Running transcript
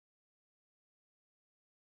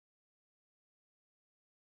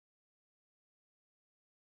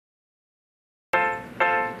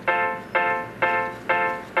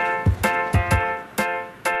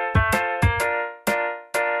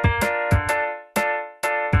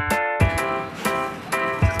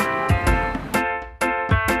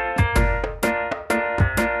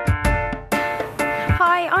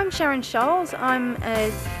Sharon Scholz. I'm a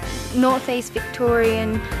northeast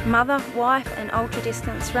Victorian mother, wife and ultra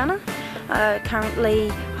distance runner. Currently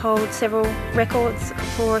hold several records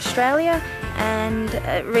for Australia and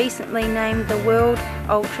recently named the World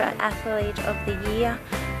Ultra Athlete of the Year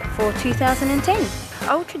for 2010.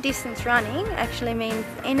 Ultra distance running actually means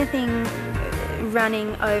anything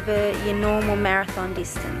running over your normal marathon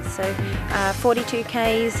distance. So 42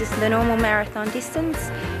 k's is the normal marathon distance.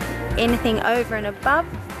 Anything over and above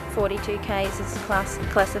 42 k's is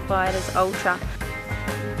classified as ultra.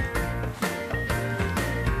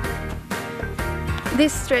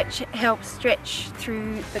 This stretch helps stretch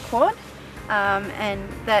through the quad and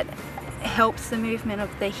that helps the movement of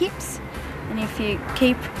the hips, and if you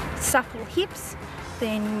keep supple hips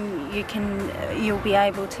then you'll be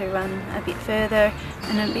able to run a bit further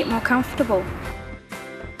and a bit more comfortable.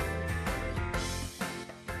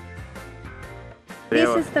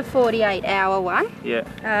 This is the 48-hour one. Yeah.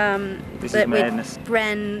 This is madness. We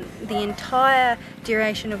ran the entire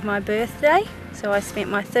duration of my birthday. So I spent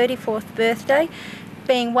my 34th birthday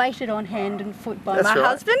being weighted on hand and foot by my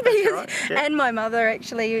husband, because, and my mother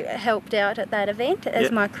actually helped out at that event as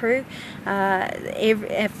my crew.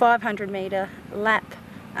 A 500-metre lap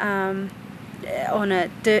on a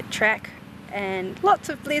dirt track, and lots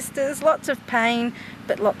of blisters, lots of pain,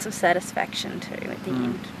 but lots of satisfaction too at the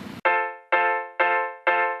end.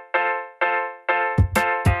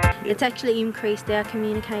 It's actually increased our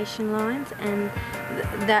communication lines, and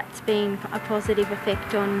that's been a positive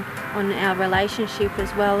effect on our relationship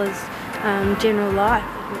as well as general life.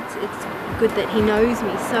 It's good that he knows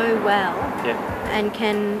me so well and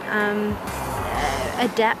can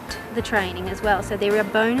adapt the training as well. So there are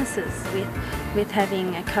bonuses with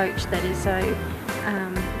having a coach that is so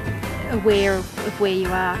aware of where you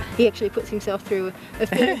are. He actually puts himself through a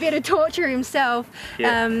fair bit of torture himself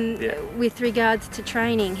with regards to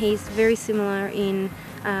training. He's very similar in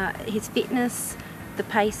his fitness, the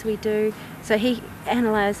pace we do. So he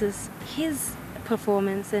analyses his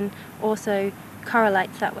performance and also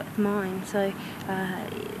correlates that with mine. So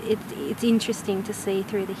it's interesting to see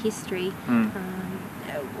through the history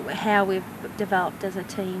how we've developed as a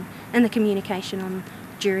team, and the communication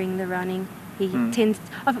during the running. He tends,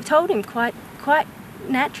 I've told him quite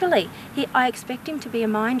naturally, I expect him to be a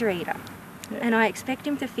mind reader, and I expect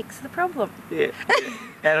him to fix the problem.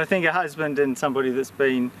 And I think a husband and somebody that's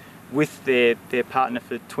been with their partner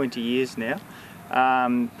for 20 years now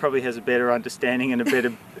probably has a better understanding and a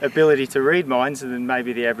better ability to read minds than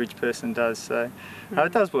maybe the average person does. So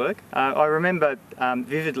it does work. I remember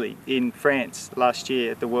vividly in France last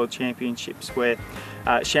year at the World Championships where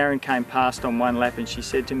Sharon came past on one lap and she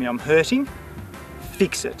said to me, "I'm hurting,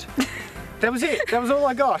 fix it." That was it, that was all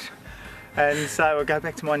I got. And so I go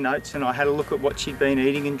back to my notes and I had a look at what she'd been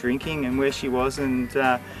eating and drinking and where she was, and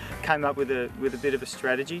came up with a bit of a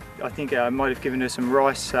strategy. I think I might have given her some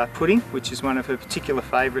rice pudding, which is one of her particular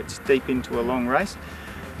favourites deep into a long race,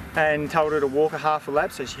 and told her to walk a half a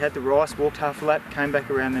lap. So she had the rice, walked half a lap, came back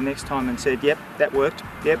around the next time and said, "Yep, that worked,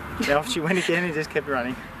 yep." And off she went again and just kept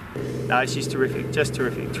running. No, she's terrific, just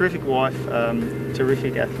terrific. Terrific wife,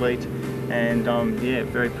 terrific athlete, and I'm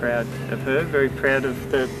very proud of her, very proud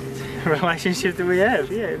of the relationship that we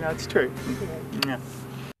have. Yeah, no, it's true. Yeah.